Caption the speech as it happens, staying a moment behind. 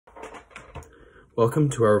Welcome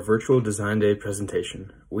to our virtual design day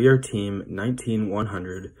presentation. We are team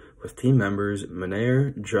 19100 with team members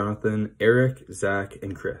Manair, Jonathan, Eric, Zach,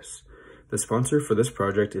 and Chris. The sponsor for this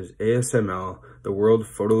project is ASML, the World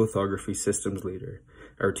Photolithography Systems Leader.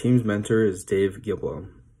 Our team's mentor is Dave Gilblom.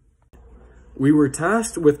 We were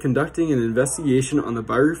tasked with conducting an investigation on the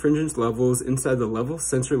birefringence levels inside the level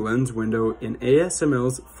sensor lens window in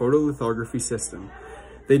ASML's photolithography system.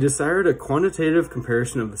 They desired a quantitative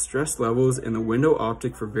comparison of the stress levels in the window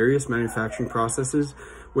optic for various manufacturing processes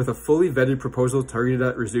with a fully vetted proposal targeted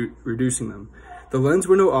at reducing them. The lens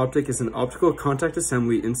window optic is an optical contact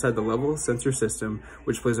assembly inside the level sensor system,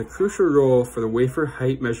 which plays a crucial role for the wafer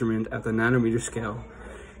height measurement at the nanometer scale.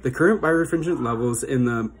 The current birefringent levels in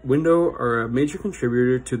the window are a major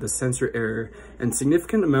contributor to the sensor error, and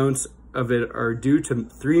significant amounts of it are due to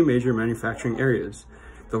three major manufacturing areas: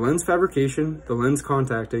 the lens fabrication, the lens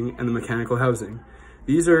contacting, and the mechanical housing.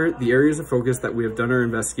 These are the areas of focus that we have done our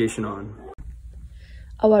investigation on.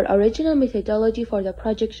 Our original methodology for the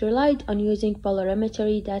project relied on using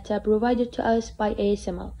polarimetry data provided to us by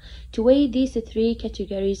ASML to weigh these three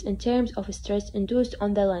categories in terms of stress induced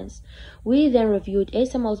on the lens. We then reviewed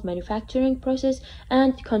ASML's manufacturing process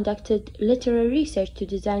and conducted literary research to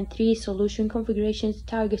design three solution configurations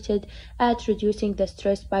targeted at reducing the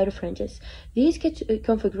stress birefringence. These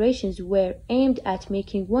configurations were aimed at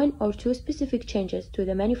making one or two specific changes to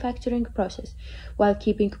the manufacturing process, while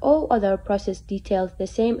keeping all other process details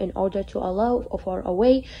the same in order to allow for a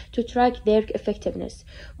way to track their effectiveness.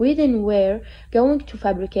 We then were going to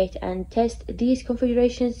fabricate and test these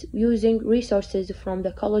configurations using resources from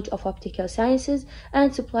the College of Optical Sciences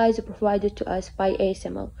and supplies provided to us by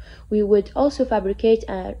ASML. We would also fabricate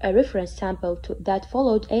a reference sample that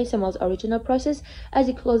followed ASML's original process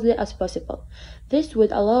as closely as possible. This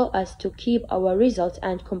would allow us to keep our results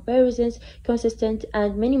and comparisons consistent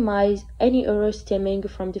and minimize any errors stemming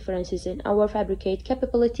from differences in our fabricate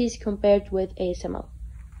capabilities compared with ASML.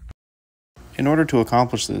 In order to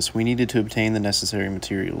accomplish this, we needed to obtain the necessary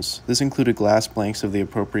materials. This included glass blanks of the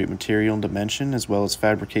appropriate material and dimension, as well as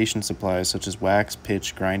fabrication supplies such as wax,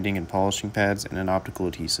 pitch, grinding, and polishing pads, and an optical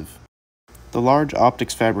adhesive. The large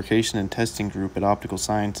optics fabrication and testing group at Optical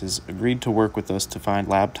Sciences agreed to work with us to find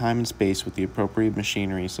lab time and space with the appropriate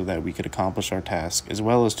machinery so that we could accomplish our task, as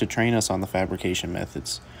well as to train us on the fabrication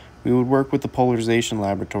methods. We would work with the polarization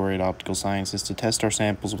laboratory at Optical Sciences to test our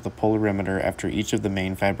samples with a polarimeter after each of the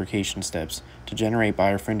main fabrication steps to generate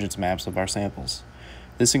birefringence maps of our samples.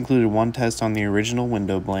 This included one test on the original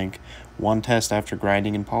window blank, one test after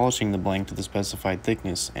grinding and polishing the blank to the specified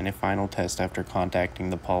thickness, and a final test after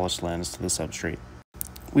contacting the polished lens to the substrate.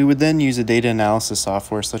 We would then use a data analysis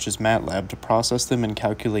software such as MATLAB to process them and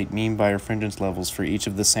calculate mean birefringence levels for each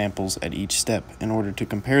of the samples at each step in order to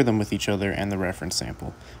compare them with each other and the reference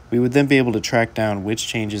sample. We would then be able to track down which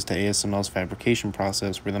changes to ASML's fabrication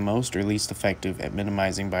process were the most or least effective at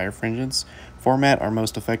minimizing birefringence, format our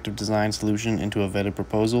most effective design solution into a vetted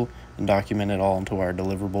proposal, and document it all into our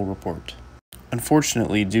deliverable report.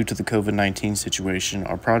 Unfortunately, due to the COVID-19 situation,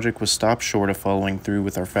 our project was stopped short of following through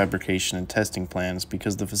with our fabrication and testing plans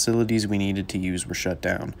because the facilities we needed to use were shut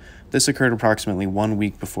down. This occurred approximately 1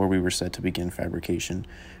 week before we were set to begin fabrication.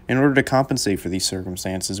 In order to compensate for these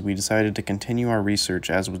circumstances, we decided to continue our research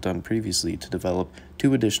as was done previously to develop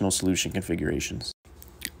 2 additional solution configurations.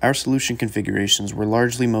 Our solution configurations were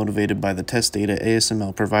largely motivated by the test data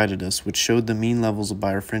ASML provided us, which showed the mean levels of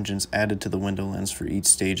birefringence added to the window lens for each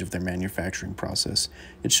stage of their manufacturing process.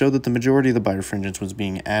 It showed that the majority of the birefringence was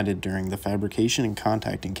being added during the fabrication and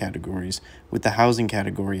contacting categories, with the housing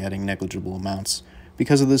category adding negligible amounts.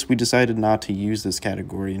 Because of this, we decided not to use this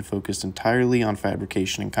category and focused entirely on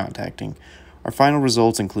fabrication and contacting. Our final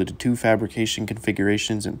results included 2 fabrication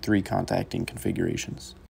configurations and 3 contacting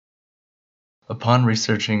configurations. Upon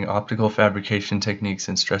researching optical fabrication techniques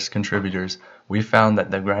and stress contributors, we found that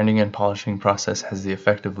the grinding and polishing process has the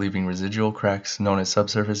effect of leaving residual cracks known as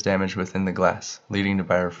subsurface damage within the glass, leading to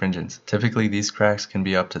birefringence. Typically, these cracks can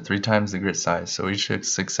be up to 3 times the grit size, so each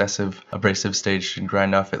successive abrasive stage should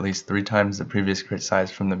grind off at least 3 times the previous grit size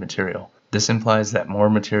from the material. This implies that more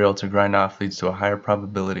material to grind off leads to a higher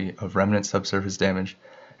probability of remnant subsurface damage,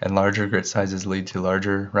 and larger grit sizes lead to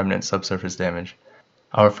larger remnant subsurface damage.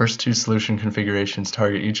 Our first 2 solution configurations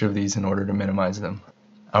target each of these in order to minimize them.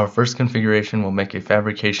 Our first configuration will make a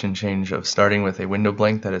fabrication change of starting with a window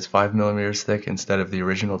blank that is 5 mm thick instead of the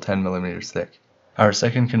original 10 mm thick. Our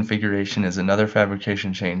second configuration is another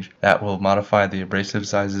fabrication change that will modify the abrasive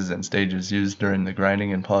sizes and stages used during the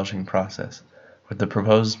grinding and polishing process. With the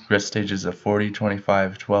proposed grit stages of 40,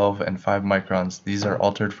 25, 12, and 5 microns, these are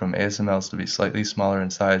altered from ASML's to be slightly smaller in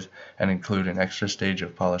size and include an extra stage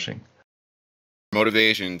of polishing.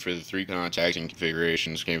 Motivation for the three contacting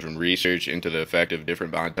configurations came from research into the effect of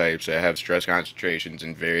different bond types that have stress concentrations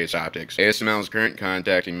in various optics. ASML's current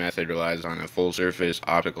contacting method relies on a full-surface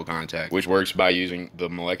optical contact, which works by using the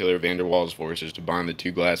molecular van der Waals forces to bond the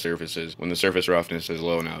two glass surfaces when the surface roughness is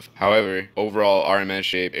low enough. However, overall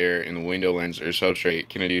RMS-shaped air in the window lens or substrate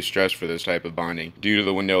can induce stress for this type of bonding, due to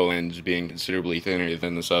the window lens being considerably thinner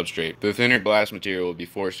than the substrate. The thinner glass material will be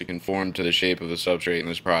forced to conform to the shape of the substrate in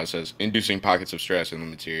this process, inducing pockets of stress in the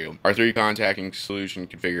material. Our three contacting solution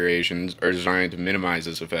configurations are designed to minimize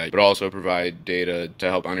this effect, but also provide data to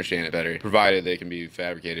help understand it better, provided they can be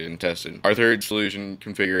fabricated and tested. Our third solution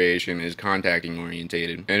configuration is contacting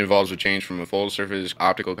orientated and involves a change from a full surface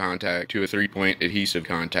optical contact to a 3-point adhesive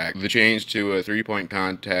contact. The change to a 3-point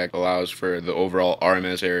contact allows for the overall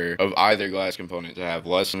RMS error of either glass component to have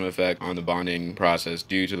less of an effect on the bonding process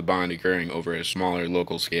due to the bond occurring over a smaller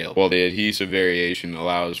local scale, while the adhesive variation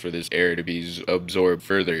allows for this error to be absorbed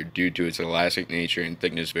further due to its elastic nature and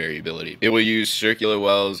thickness variability. It will use circular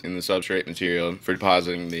wells in the substrate material for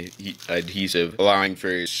depositing the adhesive, allowing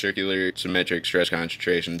for circular symmetric stress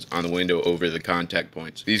concentrations on the window over the contact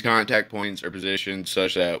points. These contact points are positioned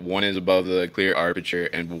such that one is above the clear aperture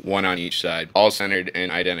and one on each side, all centered and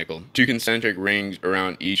identical. Two concentric rings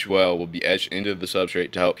around each well will be etched into the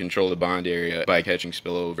substrate to help control the bond area by catching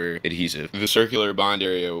spillover adhesive. The circular bond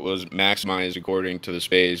area was maximized according to the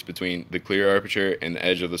space between the clear aperture and the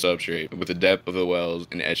edge of the substrate, with the depth of the wells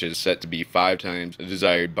and etches set to be 5 times the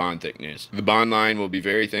desired bond thickness. The bond line will be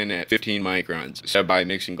very thin at 15 microns, set by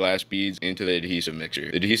mixing glass beads into the adhesive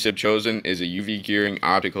mixture. The adhesive chosen is a UV curing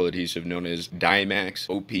optical adhesive known as Dymax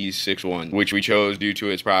OP61, which we chose due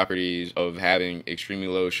to its properties of having extremely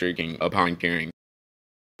low shrinking upon curing.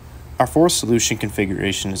 Our fourth solution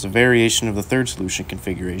configuration is a variation of the third solution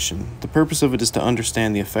configuration. The purpose of it is to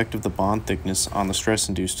understand the effect of the bond thickness on the stress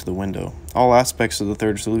induced to the window. All aspects of the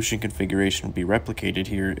third solution configuration will be replicated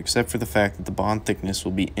here, except for the fact that the bond thickness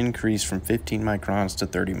will be increased from 15 microns to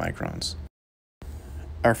 30 microns.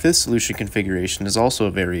 Our fifth solution configuration is also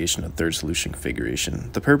a variation of the third solution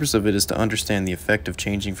configuration. The purpose of it is to understand the effect of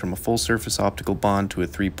changing from a full surface optical bond to a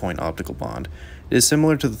 3-point optical bond. It is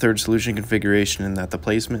similar to the third solution configuration in that the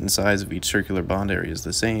placement and size of each circular bond area is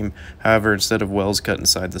the same. However, instead of wells cut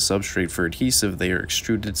inside the substrate for adhesive, they are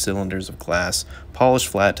extruded cylinders of glass, polished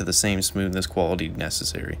flat to the same smoothness quality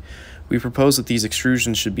necessary. We propose that these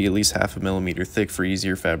extrusions should be at least 0.5 millimeter thick for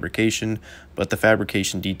easier fabrication, but the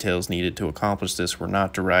fabrication details needed to accomplish this were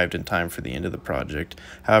not derived in time for the end of the project.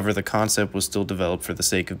 However, the concept was still developed for the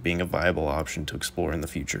sake of being a viable option to explore in the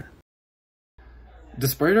future.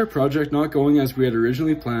 Despite our project not going as we had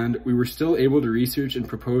originally planned, we were still able to research and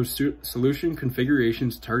propose solution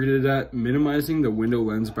configurations targeted at minimizing the window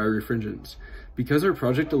lens birefringence. Because our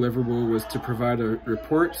project deliverable was to provide a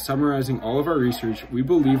report summarizing all of our research, we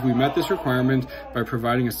believe we met this requirement by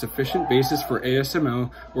providing a sufficient basis for ASML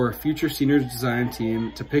or a future senior design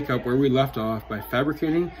team to pick up where we left off by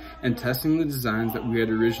fabricating and testing the designs that we had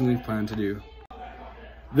originally planned to do.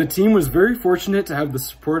 The team was very fortunate to have the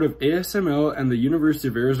support of ASML and the University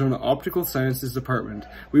of Arizona Optical Sciences Department.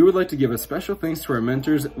 We would like to give a special thanks to our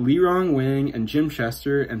mentors Li Rong Wang and Jim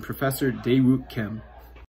Chester and Professor Dae-Wook Kim.